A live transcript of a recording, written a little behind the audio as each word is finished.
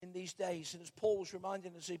these days. And as Paul was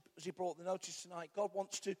reminding us as he brought the notice tonight, God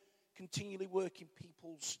wants to continually work in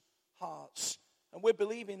people's hearts. And we're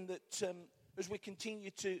believing that as we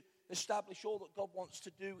continue to establish all that God wants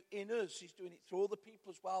to do in us, he's doing it through other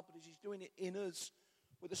people as well, but as he's doing it in us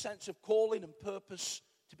with a sense of calling and purpose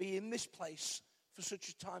to be in this place for such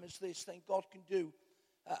a time as this, then God can do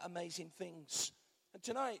amazing things. And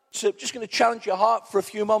tonight, I'm just going to challenge your heart for a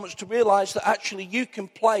few moments to realize that actually you can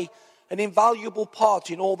play an invaluable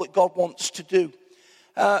part in all that God wants to do.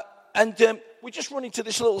 We're just running to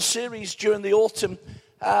this little series during the autumn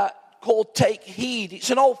called Take Heed. It's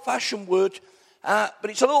an old-fashioned word, but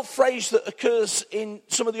it's a little phrase that occurs in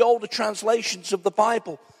some of the older translations of the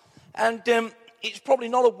Bible. And it's probably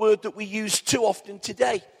not a word that we use too often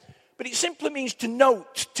today. But it simply means to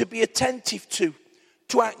note, to be attentive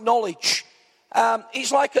to acknowledge.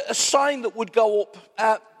 It's like a sign that would go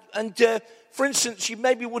up. For instance, you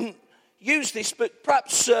maybe wouldn't use this, but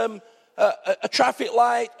perhaps a traffic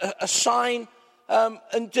light, a sign.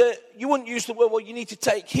 You wouldn't use the word, well, you need to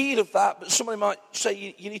take heed of that. But somebody might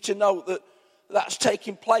say you need to know that that's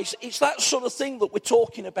taking place. It's that sort of thing that we're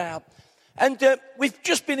talking about. And we've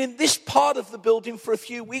just been in this part of the building for a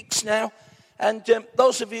few weeks now. And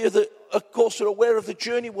those of you that, of course, are aware of the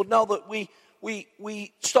journey will know that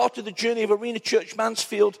we started the journey of Arena Church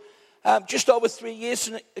Mansfield just over 3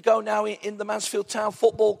 years ago now in the Mansfield Town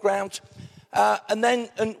football ground. And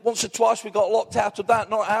once or twice we got locked out of that,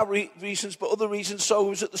 not our reasons, but other reasons. So it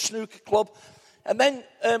was at the snooker club. And then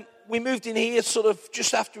we moved in here sort of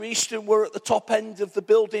just after Easter, and we're at the top end of the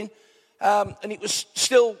building. And it was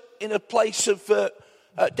still in a place of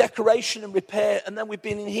decoration and repair. And then we've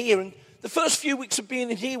been in here. And the first few weeks of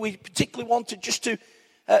being in here, we particularly wanted just to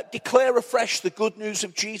declare afresh the good news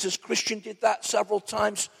of Jesus. Christian did that several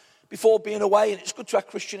times before being away. And it's good to have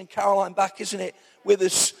Christian and Caroline back, isn't it, with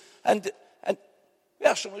us. And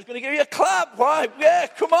yeah, someone's going to give you a clap. Why? Yeah,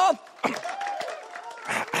 come on.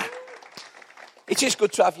 It is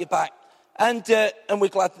good to have you back. And we're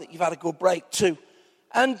glad that you've had a good break too.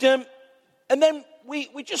 And then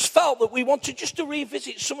we just felt that we wanted just to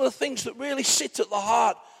revisit some of the things that really sit at the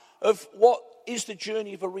heart of what is the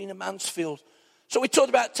journey of Arena Mansfield. So we talked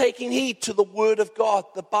about taking heed to the Word of God,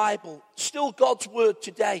 the Bible. Still God's Word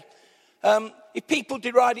today. If people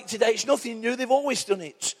deride it today, it's nothing new. They've always done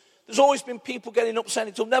it. There's always been people getting up saying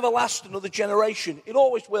it'll never last another generation. It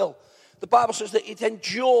always will. The Bible says that it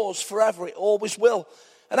endures forever. It always will.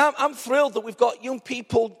 And I'm thrilled that we've got young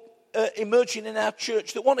people emerging in our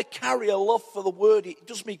church that want to carry a love for the Word. It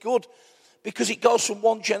does me good because it goes from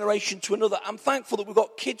one generation to another. I'm thankful that we've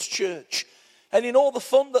got kids' church. And in all the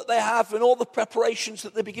fun that they have and all the preparations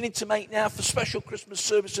that they're beginning to make now for special Christmas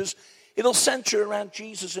services, it'll center around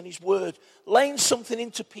Jesus and his Word, laying something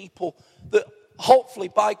into people that hopefully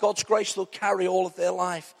by God's grace they'll carry all of their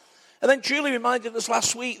life. And then Julie reminded us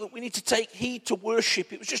last week that we need to take heed to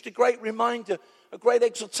worship. It was just a great reminder, a great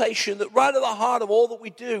exhortation that right at the heart of all that we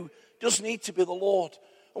do does need to be the Lord.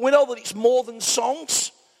 And we know that it's more than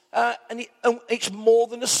songs. And it's more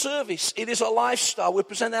than a service. It is a lifestyle. We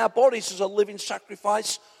present our bodies as a living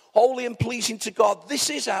sacrifice, holy and pleasing to God. This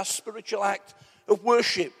is our spiritual act of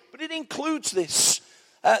worship. But it includes this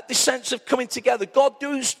sense of coming together. God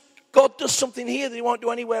does something here that he won't do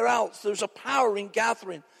anywhere else. There's a power in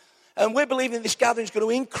gathering. And we're believing this gathering is going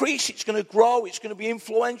to increase. It's going to grow. It's going to be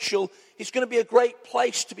influential. It's going to be a great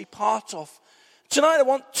place to be part of. Tonight I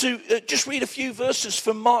want to just read a few verses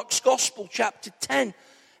from Mark's Gospel, chapter 10.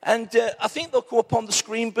 And I think they'll come up on the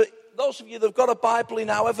screen, but those of you that have got a Bible in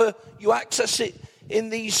however you access it in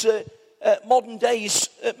these modern days,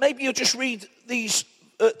 maybe you'll just read this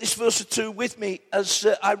verse or two with me as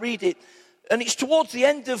I read it. And it's towards the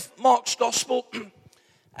end of Mark's Gospel,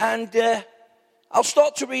 and I'll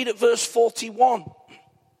start to read at verse 41.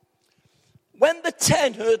 When the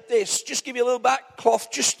 10 heard this, just give you a little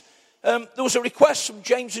backcloth, there was a request from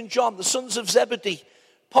James and John, the sons of Zebedee,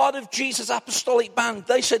 part of Jesus' apostolic band.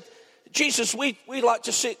 They said, Jesus, we'd like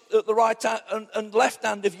to sit at the right hand and left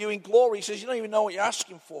hand of you in glory. He says, you don't even know what you're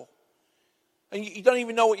asking for. And you don't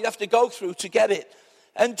even know what you have to go through to get it.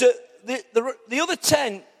 And the other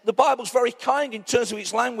 10, the Bible's very kind in terms of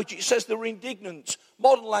its language. It says they were indignant.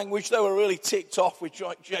 Modern language, they were really ticked off with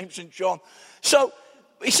James and John. So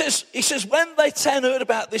he says, when they 10 heard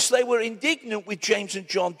about this, they were indignant with James and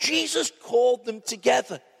John. Jesus called them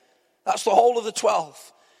together. That's the whole of the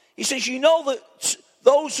 12. He says, you know that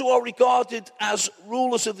those who are regarded as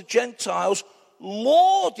rulers of the Gentiles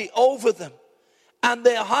lord it over them, and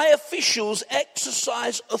their high officials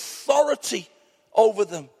exercise authority over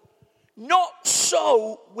them. Not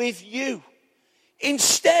so with you.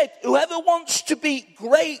 Instead, whoever wants to be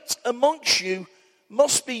great amongst you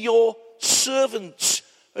must be your servant.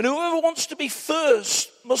 And whoever wants to be first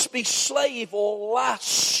must be slave or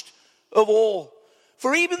last of all.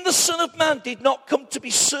 For even the Son of Man did not come to be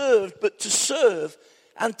served, but to serve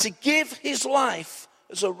and to give his life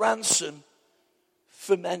as a ransom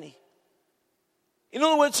for many. In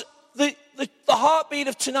other words, the heartbeat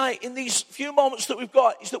of tonight in these few moments that we've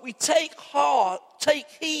got is that we take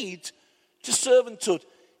heed to servanthood.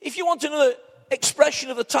 If you want another expression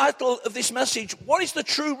of the title of this message, what is the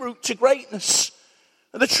true route to greatness?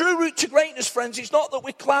 And the true route to greatness, friends, is not that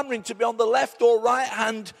we're clamoring to be on the left or right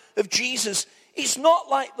hand of Jesus. It's not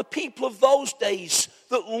like the people of those days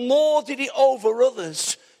that lorded it over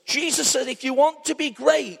others. Jesus said, if you want to be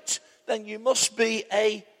great, then you must be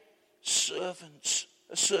a servant.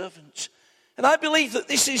 A servant. And I believe that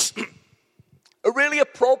this is a really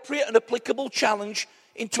appropriate and applicable challenge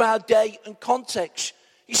into our day and context.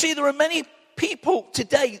 You see, there are many people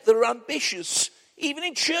today that are ambitious, even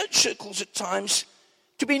in church circles at times,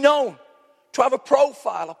 to be known, to have a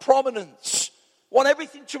profile, a prominence, want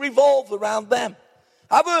everything to revolve around them.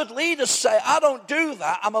 I've heard leaders say, I don't do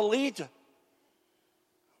that, I'm a leader.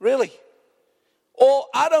 Really? Or,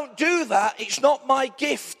 I don't do that, it's not my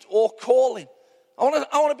gift or calling. I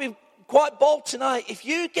want to be quite bold tonight. If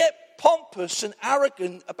you get pompous and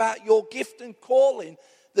arrogant about your gift and calling,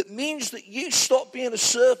 that means that you stop being a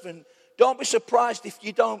servant. Don't be surprised if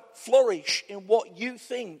you don't flourish in what you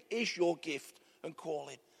think is your gift and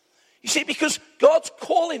calling. You see, because God's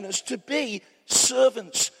calling us to be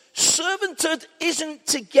servants. Servanthood isn't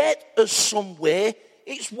to get us somewhere.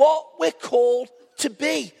 It's what we're called to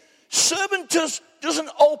be. Servanthood doesn't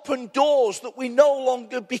open doors that we no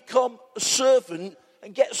longer become a servant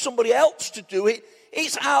and get somebody else to do it.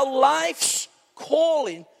 It's our life's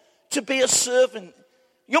calling to be a servant.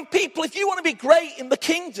 Young people, if you want to be great in the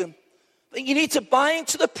kingdom, then you need to buy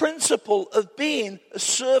into the principle of being a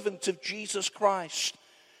servant of Jesus Christ.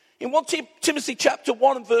 In 1 Timothy chapter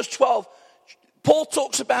 1 and verse 12, Paul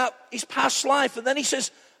talks about his past life, and then he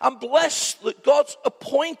says, I'm blessed that God's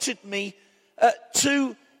appointed me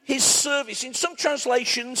to his service. In some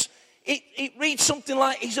translations, it reads something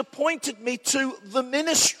like, he's appointed me to the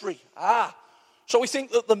ministry. So we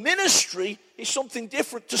think that the ministry is something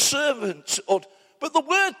different to servanthood. But the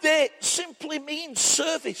word there simply means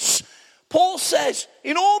service. Paul says,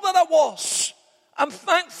 in all that I was, I'm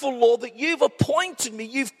thankful, Lord, that you've appointed me,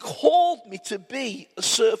 you've called me to be a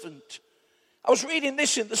servant. I was reading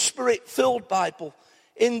this in the Spirit-filled Bible.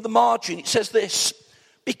 In the margin, it says this,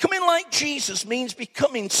 becoming like Jesus means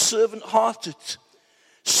becoming servant-hearted.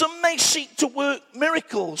 Some may seek to work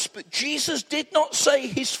miracles, but Jesus did not say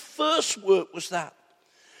his first work was that.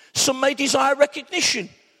 Some may desire recognition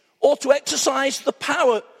or to exercise the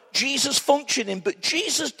power Jesus functioned in, but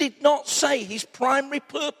Jesus did not say his primary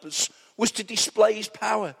purpose was to display his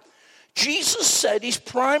power. Jesus said his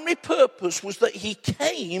primary purpose was that he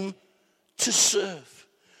came to serve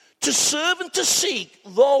and to seek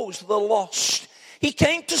those that are lost. He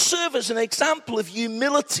came to serve as an example of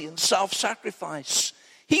humility and self-sacrifice.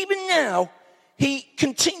 Even now, he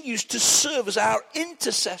continues to serve as our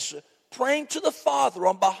intercessor, praying to the Father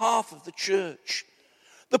on behalf of the church.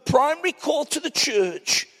 The primary call to the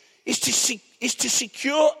church is to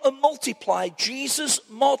secure and multiply Jesus'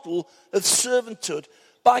 model of servanthood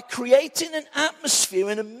by creating an atmosphere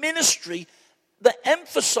and a ministry that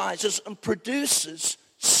emphasizes and produces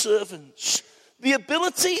servants. The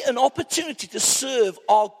ability and opportunity to serve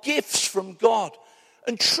are gifts from God,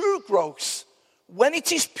 and true growth, when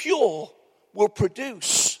it is pure, will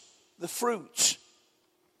produce the fruit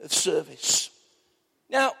of service.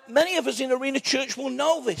 Now, many of us in Arena Church will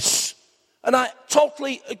know this, and I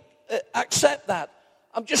totally accept that.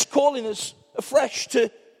 I'm just calling us afresh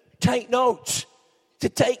to take note, to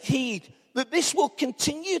take heed, that this will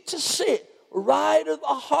continue to sit right at the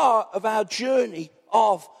heart of our journey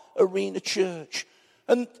of Arena Church.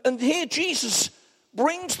 And here Jesus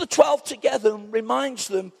brings the 12 together and reminds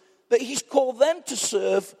them that he's called them to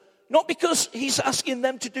serve, not because he's asking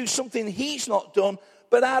them to do something he's not done,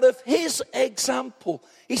 but out of his example.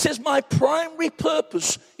 He says, my primary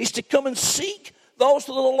purpose is to come and seek those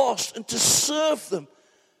that are lost and to serve them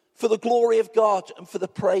for the glory of God and for the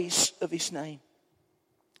praise of his name.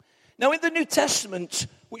 Now, in the New Testament,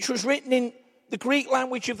 which was written in the Greek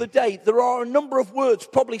language of the day, there are a number of words,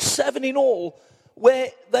 probably 7 in all, where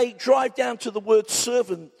they drive down to the word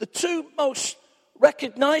servant. The two most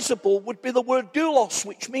recognizable would be the word doulos,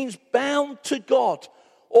 which means bound to God,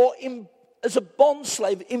 or as a bond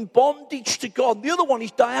slave, in bondage to God. The other one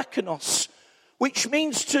is diakonos, which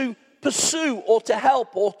means to pursue or to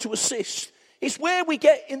help or to assist. It's where we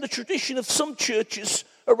get in the tradition of some churches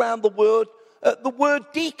around the world the word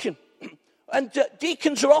deacon. And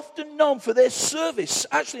deacons are often known for their service.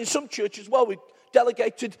 Actually, in some churches, well, we've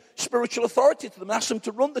delegated spiritual authority to them and asked them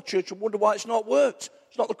to run the church and wonder why it's not worked.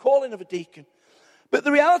 It's not the calling of a deacon. But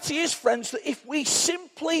the reality is, friends, that if we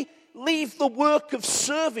simply leave the work of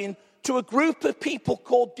serving to a group of people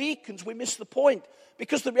called deacons, we miss the point.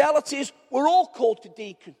 Because the reality is, we're all called to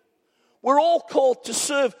deacon. We're all called to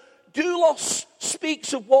serve. Doulos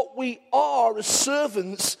speaks of what we are as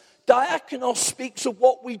servants. Diakonos speaks of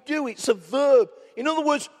what we do. It's a verb. In other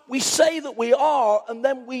words, we say that we are, and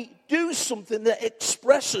then we do something that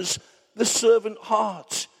expresses the servant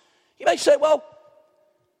heart. You may say, well,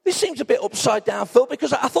 this seems a bit upside down, Phil,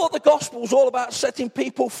 because I thought the gospel was all about setting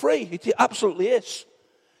people free. It absolutely is.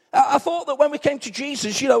 I thought that when we came to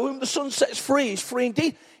Jesus, whom the Son sets free is free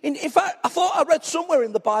indeed. In fact, I thought I read somewhere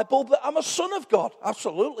in the Bible that I'm a son of God.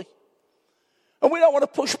 Absolutely. And we don't want to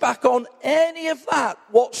push back on any of that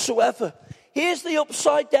whatsoever. Here's the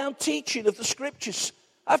upside down teaching of the scriptures.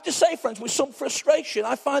 I have to say, friends, with some frustration,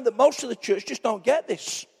 I find that most of the church just don't get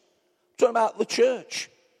this. I'm talking about the church.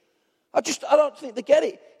 I don't think they get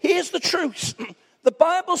it. Here's the truth. The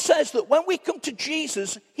Bible says that when we come to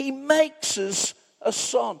Jesus, he makes us a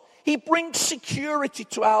son. He brings security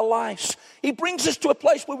to our lives. He brings us to a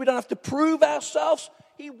place where we don't have to prove ourselves.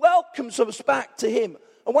 He welcomes us back to him.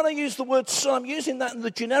 And when I use the word son, I'm using that in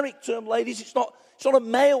the generic term, ladies. It's not a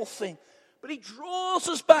male thing. But he draws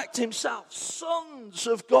us back to himself, sons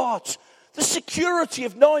of God. The security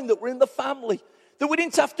of knowing that we're in the family, that we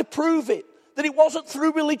didn't have to prove it, that it wasn't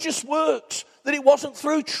through religious works, that it wasn't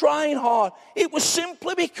through trying hard. It was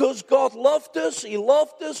simply because God loved us, he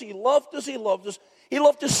loved us, he loved us, he loved us. He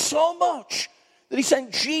loved us so much that he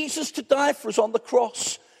sent Jesus to die for us on the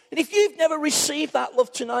cross. And if you've never received that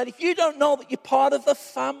love tonight, if you don't know that you're part of the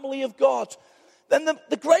family of God, then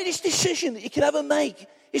the greatest decision that you can ever make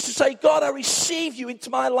is to say, God, I receive you into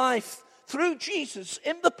my life through Jesus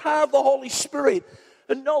in the power of the Holy Spirit,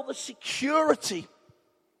 and know the security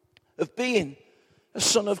of being a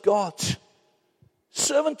son of God.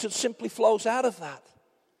 Servanthood simply flows out of that.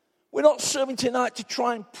 We're not serving tonight to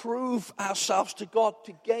try and prove ourselves to God,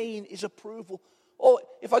 to gain his approval. Or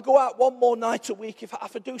if I go out one more night a week, if I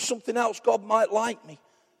do something else, God might like me.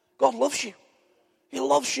 God loves you. He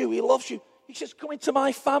loves you. He loves you. He says, come into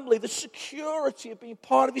my family, the security of being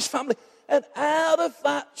part of his family. And out of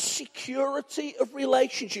that security of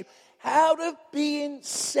relationship, out of being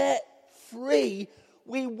set free,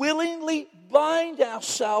 we willingly bind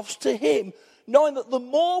ourselves to him, knowing that the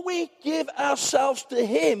more we give ourselves to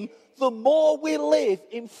him, the more we live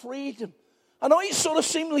in freedom. I know it sort of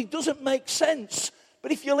seemingly doesn't make sense,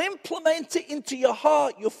 but if you'll implement it into your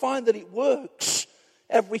heart, you'll find that it works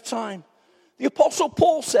every time. The Apostle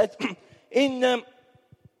Paul said in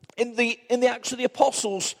the Acts of the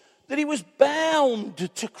Apostles that he was bound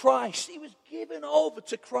to Christ. He was given over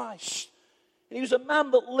to Christ. And he was a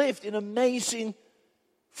man that lived in amazing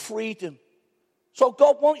freedom. So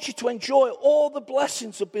God wants you to enjoy all the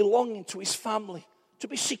blessings of belonging to his family, to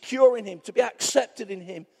be secure in him, to be accepted in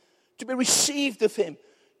him, to be received of him,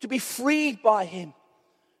 to be freed by him,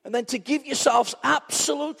 and then to give yourselves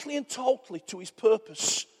absolutely and totally to his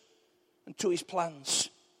purpose and to his plans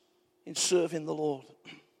in serving the Lord.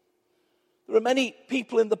 There are many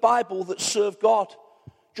people in the Bible that serve God.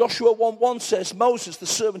 Joshua 1:1 says, Moses, the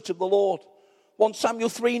servant of the Lord. 1 Samuel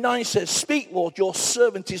 3:9 says, speak, Lord, your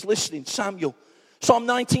servant is listening, Samuel. Psalm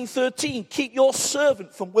 19:13, keep your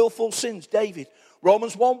servant from willful sins, David.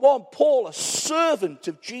 Romans 1:1, Paul, a servant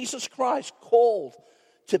of Jesus Christ, called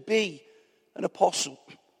to be an apostle.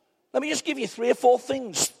 Let me just give you 3 or 4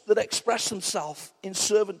 things that express themselves in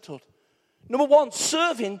servanthood. Number 1,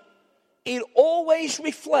 serving, it always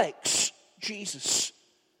reflects Jesus.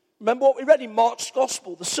 Remember what we read in Mark's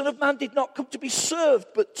Gospel. The Son of Man did not come to be served,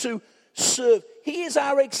 but to serve. He is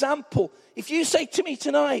our example. If you say to me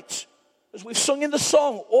tonight, as we've sung in the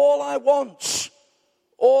song, all I want,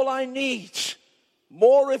 all I need,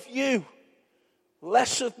 more of you,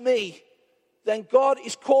 less of me, then God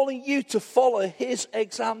is calling you to follow his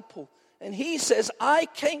example. And he says, I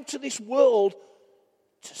came to this world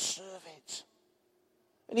to serve it.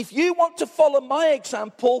 And if you want to follow my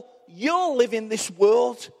example, you'll live in this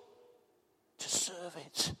world to serve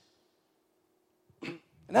it.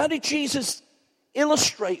 And how did Jesus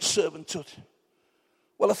illustrate servanthood?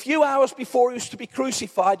 Well, a few hours before he was to be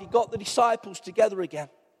crucified, he got the disciples together again.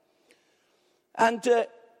 And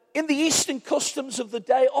in the Eastern customs of the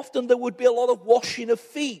day, often there would be a lot of washing of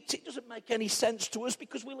feet. It doesn't make any sense to us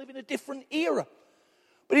because we live in a different era.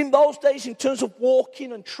 But in those days, in terms of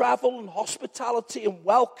walking and travel and hospitality and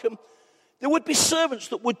welcome, there would be servants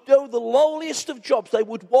that would do the lowliest of jobs. They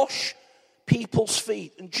would wash people's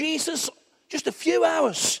feet. And Jesus, just a few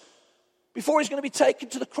hours before he's going to be taken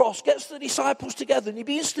to the cross, gets the disciples together and he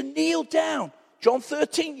begins to kneel down. John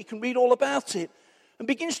 13, you can read all about it. And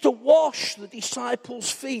begins to wash the disciples'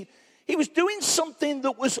 feet. He was doing something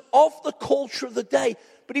that was of the culture of the day,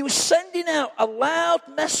 but he was sending out a loud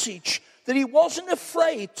message that he wasn't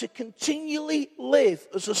afraid to continually live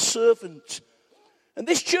as a servant. And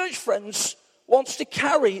this church, friends, wants to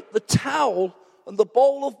carry the towel and the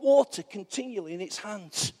bowl of water continually in its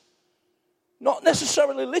hands. Not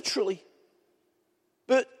necessarily literally,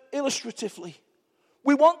 but illustratively.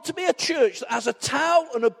 We want to be a church that has a towel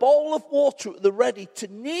and a bowl of water at the ready to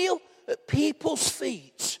kneel at people's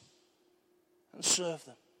feet and serve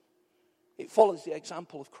them. It follows the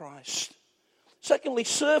example of Christ. Secondly,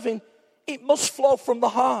 serving, it must flow from the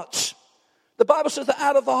heart. The Bible says that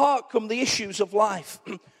out of the heart come the issues of life.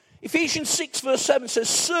 Ephesians 6 verse 7 says,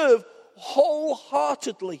 serve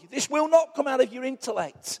wholeheartedly. This will not come out of your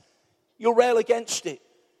intellect. You'll rail against it.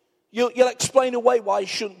 You'll explain away why you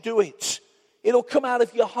shouldn't do it. It'll come out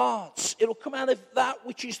of your hearts. It'll come out of that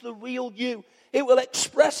which is the real you. It will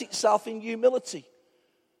express itself in humility.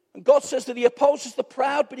 And God says that he opposes the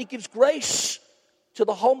proud, but he gives grace to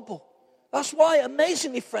the humble. That's why,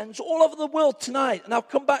 amazingly, friends, all over the world tonight, and I'll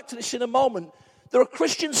come back to this in a moment, there are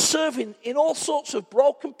Christians serving in all sorts of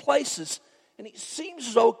broken places, and it seems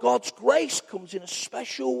as though God's grace comes in a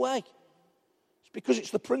special way. It's because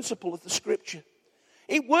it's the principle of the Scripture.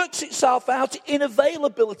 It works itself out in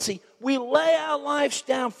availability. We lay our lives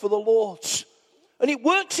down for the Lord's. And it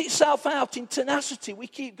works itself out in tenacity. We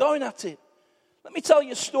keep going at it. Let me tell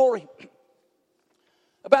you a story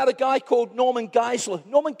about a guy called Norman Geisler.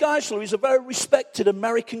 Norman Geisler is a very respected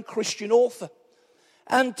American Christian author.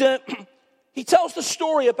 And he tells the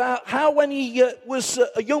story about how when he was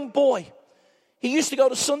a young boy, he used to go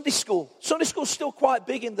to Sunday school. Sunday school is still quite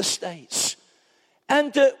big in the States.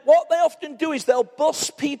 And what they often do is they'll bus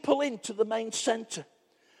people into the main center.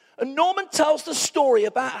 And Norman tells the story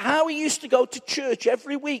about how he used to go to church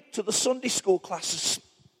every week to the Sunday school classes.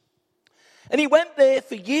 And he went there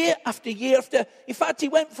for year after year after. In fact, he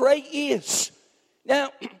went for 8 years.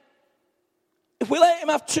 Now, if we let him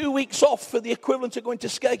have 2 weeks off for the equivalent of going to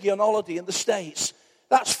Skeggy on holiday in the States,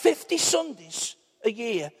 that's 50 Sundays a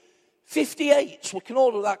year. 58, we can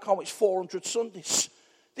order that, can't we? It's 400 Sundays.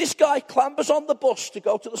 This guy clambers on the bus to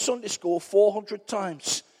go to the Sunday school 400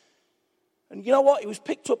 times. And you know what? He was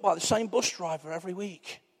picked up by the same bus driver every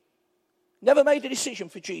week. Never made a decision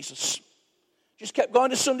for Jesus. Just kept going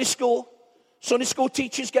to Sunday school. Sunday school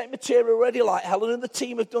teachers getting material ready, like Helen and the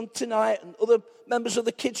team have done tonight, and other members of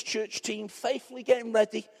the kids' church team faithfully getting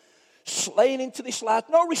ready, slaying into this lad.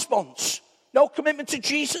 No response. No commitment to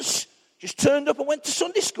Jesus. Just turned up and went to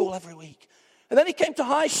Sunday school every week. And then he came to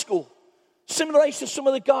high school. Similar age to some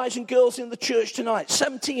of the guys and girls in the church tonight,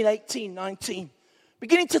 17, 18, 19.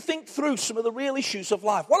 Beginning to think through some of the real issues of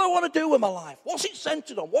life. What do I want to do with my life? What's it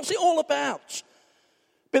centered on? What's it all about?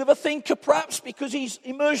 Bit of a thinker perhaps because he's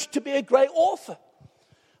emerged to be a great author.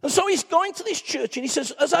 And so he's going to this church and he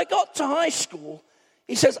says, as I got to high school,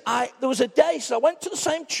 he says, there was a day, so I went to the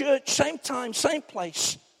same church, same time, same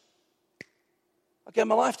place. I gave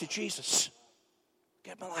my life to Jesus.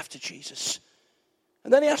 Gave my life to Jesus.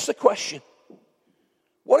 And then he asked the question,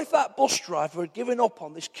 what if that bus driver had given up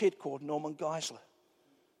on this kid called Norman Geisler?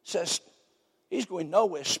 Says, he's going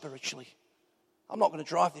nowhere spiritually. I'm not going to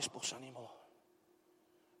drive this bus anymore.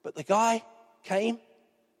 But the guy came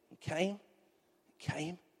and came and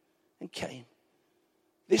came and came.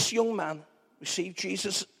 This young man received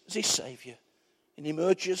Jesus as his Savior and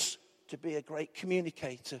emerges to be a great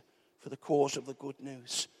communicator for the cause of the good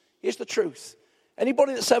news. Here's the truth.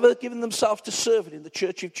 Anybody that's ever given themselves to serving in the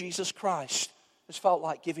Church of Jesus Christ has felt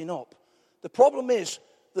like giving up. The problem is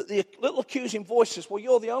that the little accusing voice says, well,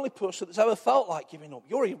 you're the only person that's ever felt like giving up.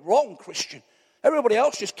 You're wrong, Christian. Everybody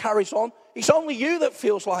else just carries on. It's only you that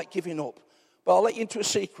feels like giving up. But I'll let you into a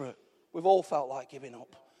secret. We've all felt like giving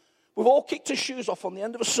up. We've all kicked our shoes off on the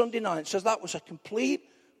end of a Sunday night and says that was a complete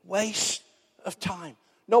waste of time.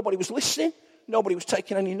 Nobody was listening. Nobody was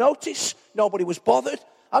taking any notice. Nobody was bothered.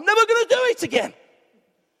 I'm never going to do it again.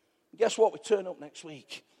 And guess what? We turn up next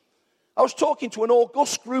week. I was talking to an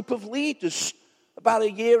august group of leaders about a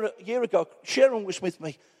year ago. Sharon was with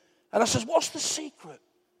me. And I says, what's the secret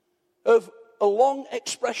of a long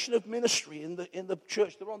expression of ministry in the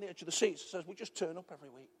church? They're on the edge of the seats. It says, we just turn up every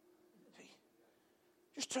week.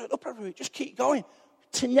 Just turn up every week. Just keep going.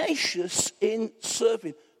 Tenacious in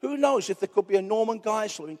serving. Who knows if there could be a Norman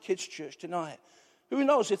Geisler in kids' church tonight? Who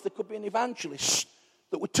knows if there could be an evangelist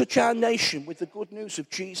that would touch our nation with the good news of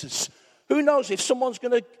Jesus? Who knows if someone's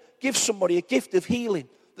going to give somebody a gift of healing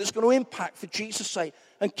that's going to impact for Jesus' sake.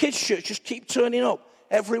 And kids' church just keep turning up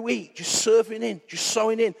every week, just serving in, just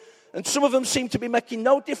sowing in. And some of them seem to be making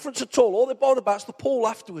no difference at all. All they're bothered about is the pool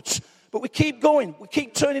afterwards. But we keep going. We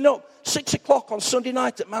keep turning up. 6 o'clock on Sunday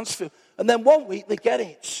night at Mansfield. And then one week they get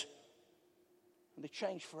it. And they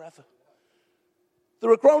change forever.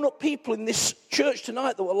 There are grown-up people in this church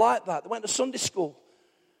tonight that were like that. They went to Sunday school.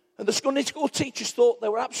 And the Sunday school teachers thought they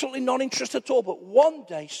were absolutely not interested at all. But one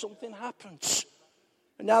day something happens.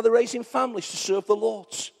 And now they're raising families to serve the Lord.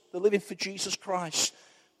 They're living for Jesus Christ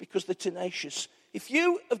because they're tenacious. If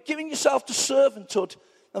you have given yourself to servanthood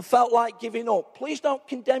and felt like giving up, please don't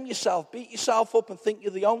condemn yourself, beat yourself up and think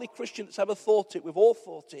you're the only Christian that's ever thought it. We've all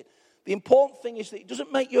thought it. The important thing is that it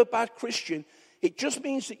doesn't make you a bad Christian. It just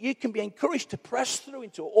means that you can be encouraged to press through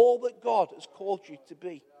into all that God has called you to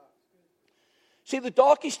be. See, the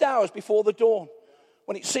darkest hours before the dawn,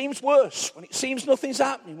 when it seems worse, when it seems nothing's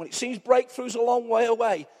happening, when it seems breakthrough's a long way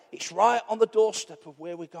away, it's right on the doorstep of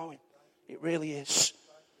where we're going. It really is.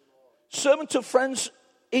 Servanthood, friends,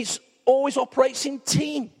 always operates in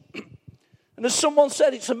team. And as someone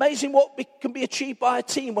said, it's amazing what can be achieved by a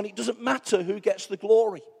team when it doesn't matter who gets the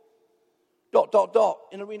glory. ...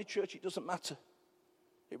 In Arena Church, it doesn't matter.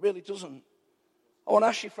 It really doesn't. I want to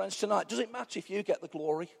ask you, friends, tonight, does it matter if you get the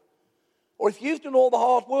glory? Or if you've done all the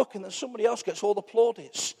hard work and then somebody else gets all the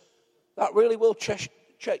plaudits? That really will check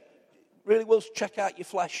out your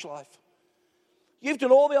flesh life. You've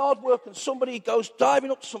done all the hard work and somebody goes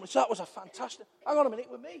diving up to somebody. So that was a fantastic... Hang on a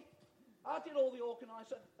minute, with me. I did all the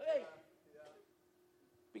organising. Hey.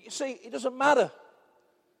 But you see, it doesn't matter.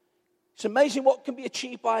 It's amazing what can be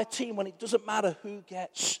achieved by a team when it doesn't matter who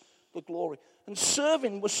gets the glory. And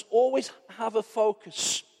serving must always have a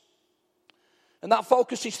focus. And that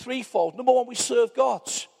focus is threefold. Number one, we serve God.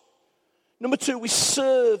 Number two, we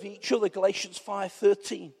serve each other, Galatians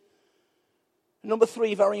 5:13. Number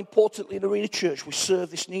three, very importantly in Arena Church, we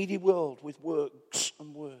serve this needy world with works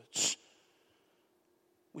and words.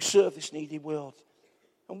 We serve this needy world.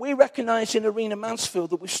 And we recognize in Arena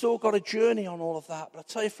Mansfield that we've still got a journey on all of that. But I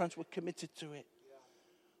tell you, friends, we're committed to it.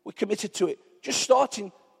 We're committed to it. Just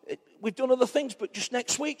starting, we've done other things, but just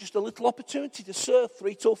next week, just a little opportunity to serve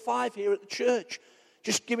 3 till 5 here at the church.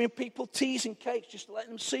 Just giving people teas and cakes, just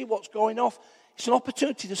letting them see what's going on. It's an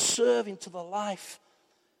opportunity to serve into the life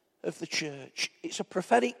of the church. It's a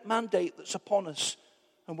prophetic mandate that's upon us,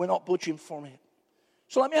 and we're not budging from it.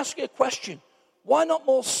 So let me ask you a question. Why not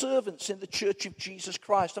more servants in the Church of Jesus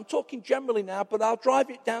Christ? I'm talking generally now, but I'll drive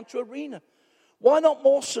it down to Arena. Why not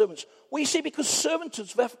more servants? Well, you see, because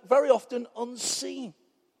servanthood's very often unseen.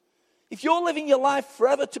 If you're living your life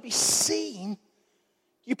forever to be seen,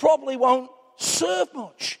 you probably won't serve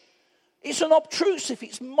much. It's unobtrusive,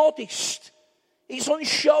 it's modest, it's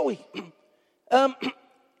unshowy.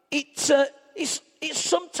 It's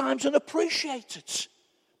sometimes unappreciated.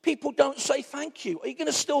 People don't say thank you. Are you going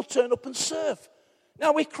to still turn up and serve?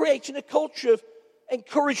 Now we're creating a culture of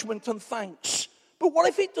encouragement and thanks. But what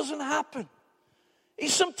if it doesn't happen?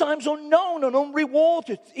 It's sometimes unknown and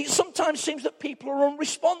unrewarded. It sometimes seems that people are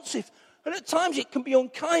unresponsive. And at times it can be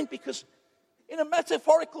unkind because in a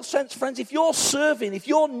metaphorical sense, friends, if you're serving, if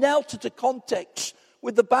you're knelt into context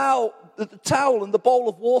with the towel and the bowl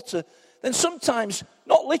of water, then sometimes,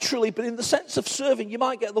 not literally, but in the sense of serving, you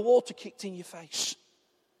might get the water kicked in your face.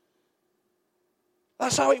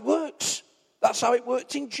 That's how it works. That's how it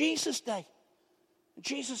worked in Jesus' day. And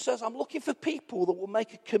Jesus says, I'm looking for people that will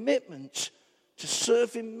make a commitment to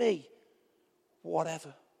serving me,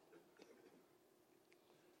 whatever.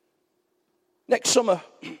 Next summer,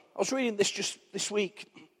 I was reading this just this week,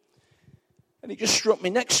 and it just struck me.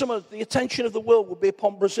 Next summer, the attention of the world will be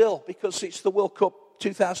upon Brazil because it's the World Cup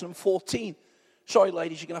 2014. Sorry,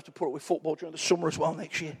 ladies, you're going to have to put up with football during the summer as well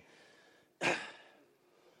next year.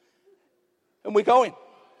 And we're going.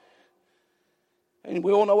 And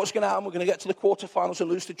we all know what's going to happen. We're going to get to the quarterfinals and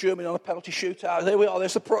lose to Germany on a penalty shootout. There we are.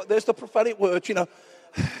 There's the prophetic word, you know.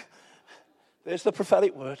 There's the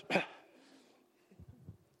prophetic word.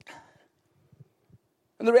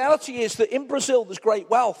 And the reality is that in Brazil, there's great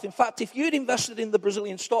wealth. In fact, if you'd invested in the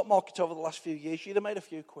Brazilian stock market over the last few years, you'd have made a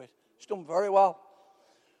few quid. It's done very well.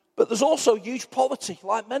 But there's also huge poverty.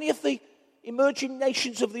 Like many of the emerging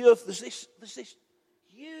nations of the earth, there's this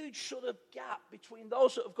huge sort of gap between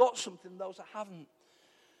those that have got something and those that haven't.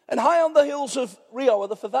 And high on the hills of Rio are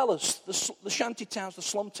the favelas, the shanty towns, the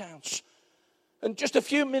slum towns. And just a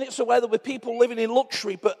few minutes away there were people living in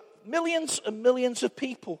luxury, but millions and millions of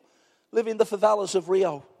people live in the favelas of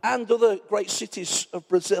Rio and other great cities of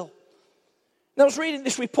Brazil. And I was reading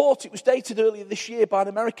this report, it was dated earlier this year by an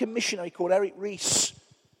American missionary called Eric Rees,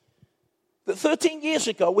 that 13 years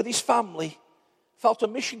ago with his family, felt a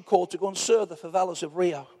mission call to go and serve the favelas of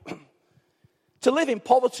Rio, to live in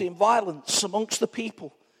poverty and violence amongst the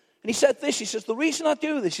people. And he said this, he says, the reason I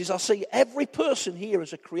do this is I see every person here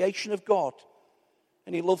as a creation of God,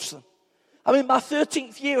 and he loves them. I'm in my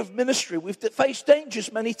 13th year of ministry. We've faced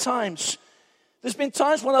dangers many times. There's been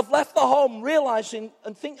times when I've left the home realizing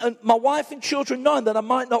and my wife and children knowing that I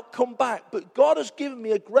might not come back. But God has given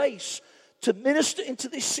me a grace to minister into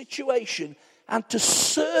this situation and to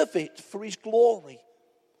serve it for his glory.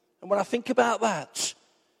 And when I think about that,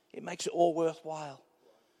 it makes it all worthwhile.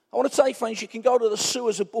 I want to tell you, friends, you can go to the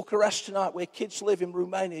sewers of Bucharest tonight where kids live in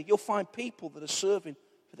Romania. You'll find people that are serving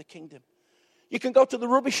for the kingdom. You can go to the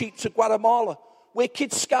rubbish heaps of Guatemala where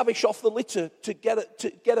kids scavish off the litter to get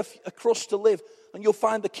a crust to live, and you'll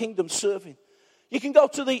find the kingdom serving. You can go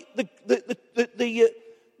to the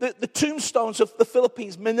tombstones of the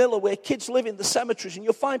Philippines, Manila, where kids live in the cemeteries, and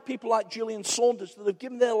you'll find people like Julian Saunders that have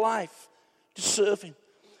given their life to serving.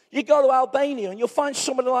 You go to Albania, and you'll find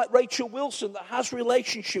somebody like Rachel Wilson that has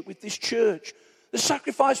relationship with this church, that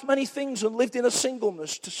sacrificed many things and lived in a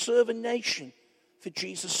singleness to serve a nation for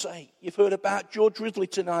Jesus' sake. You've heard about George Ridley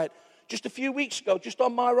tonight. Just a few weeks ago, just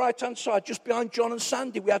on my right-hand side, just behind John and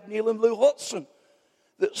Sandy, we had Neil and Lou Hudson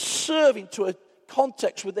that serve into a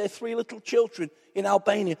context with their 3 little children in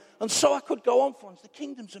Albania. And so I could go on, friends. The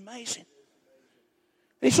kingdom's amazing.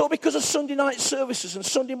 And it's all because of Sunday night services and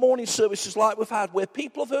Sunday morning services like we've had, where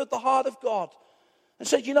people have heard the heart of God and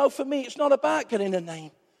said, you know, for me, it's not about getting a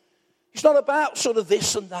name. It's not about sort of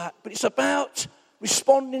this and that, but it's about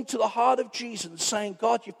responding to the heart of Jesus and saying,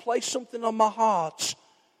 God, you've placed something on my heart.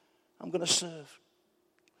 I'm going to serve.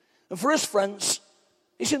 And for us, friends,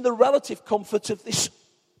 it's in the relative comfort of this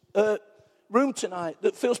room tonight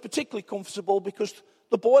that feels particularly comfortable because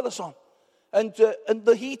the boiler's on and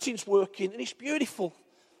the heating's working and it's beautiful.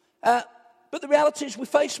 But the reality is we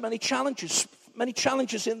face many challenges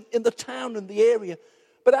in the town and the area.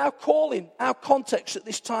 But our calling, our context at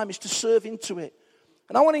this time is to serve into it.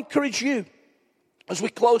 And I want to encourage you as we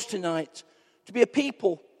close tonight to be a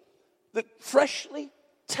people that freshly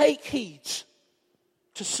take heed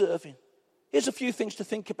to serving. Here's a few things to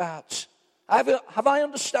think about. Have I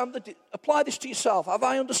understood apply this to yourself. Have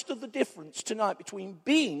I understood the difference tonight between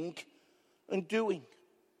being and doing?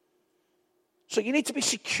 So you need to be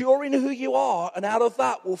secure in who you are, and out of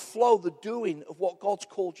that will flow the doing of what God's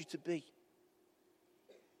called you to be.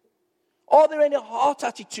 Are there any heart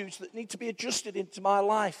attitudes that need to be adjusted into my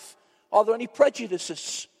life? Are there any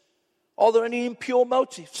prejudices? Are there any impure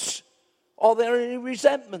motives? Are there any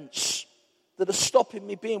resentments that are stopping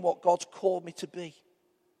me being what God's called me to be?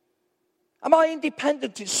 Am I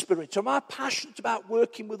independent in spirit? Am I passionate about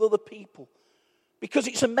working with other people? Because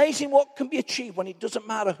it's amazing what can be achieved when it doesn't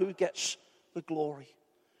matter who gets the glory.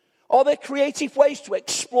 Are there creative ways to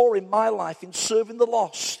explore in my life in serving the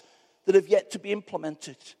lost that have yet to be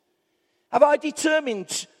implemented? Have I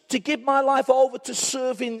determined to give my life over to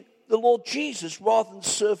serving the Lord Jesus rather than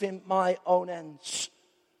serving my own ends?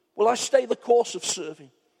 Will I stay the course of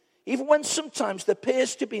serving, even when sometimes there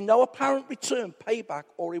appears to be no apparent return, payback,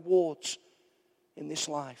 or rewards in this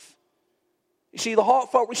life? You see, the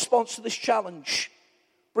heartfelt response to this challenge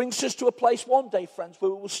brings us to a place one day, friends,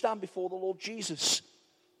 where we will stand before the Lord Jesus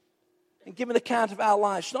and give an account of our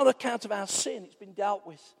lives. Not an account of our sin, it's been dealt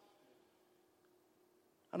with.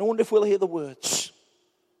 And I wonder if we'll hear the words,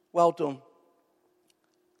 well done,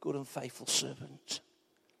 good and faithful servant.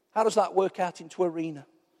 How does that work out into Arena?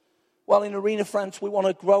 Well, in Arena, friends, we want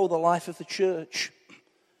to grow the life of the church.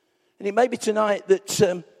 And it may be tonight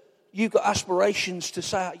that you've got aspirations to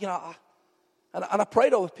say, you know, and I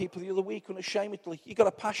prayed over people the other week unashamedly. You've got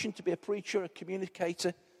a passion to be a preacher, a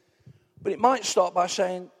communicator. But it might start by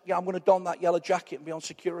saying, yeah, I'm going to don that yellow jacket and be on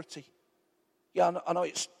security. Yeah, I know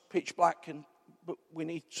it's pitch black, but we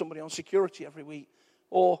need somebody on security every week.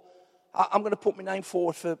 Or I'm going to put my name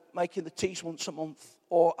forward for making the teas once a month.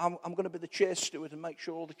 Or I'm going to be the chair steward and make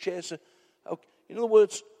sure all the chairs are okay. In other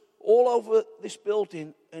words, all over this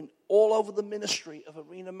building and all over the ministry of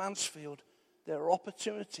Arena Mansfield, there are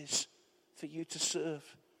opportunities for you to serve.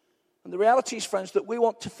 And the reality is, friends, that we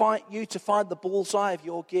want to find you to find the bullseye of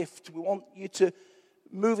your gift. We want you to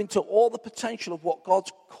move into all the potential of what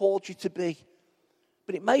God's called you to be.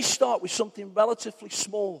 But it may start with something relatively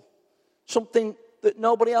small, something that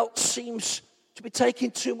nobody else seems to be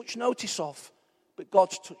taking too much notice of, but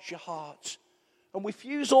God's touched your heart. And we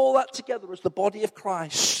fuse all that together as the body of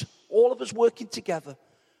Christ, all of us working together,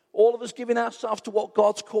 all of us giving ourselves to what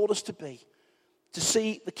God's called us to be, to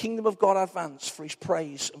see the kingdom of God advance for his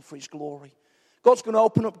praise and for his glory. God's going to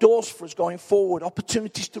open up doors for us going forward,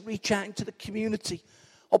 opportunities to reach out into the community,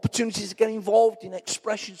 opportunities to get involved in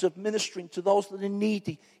expressions of ministering to those that are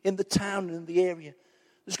needy in the town and in the area.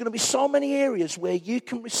 There's going to be so many areas where you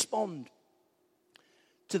can respond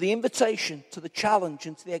to the invitation, to the challenge,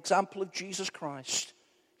 and to the example of Jesus Christ.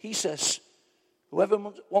 He says, whoever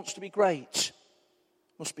wants to be great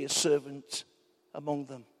must be a servant among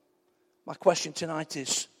them. My question tonight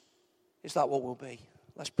is that what we'll be?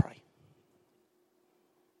 Let's pray.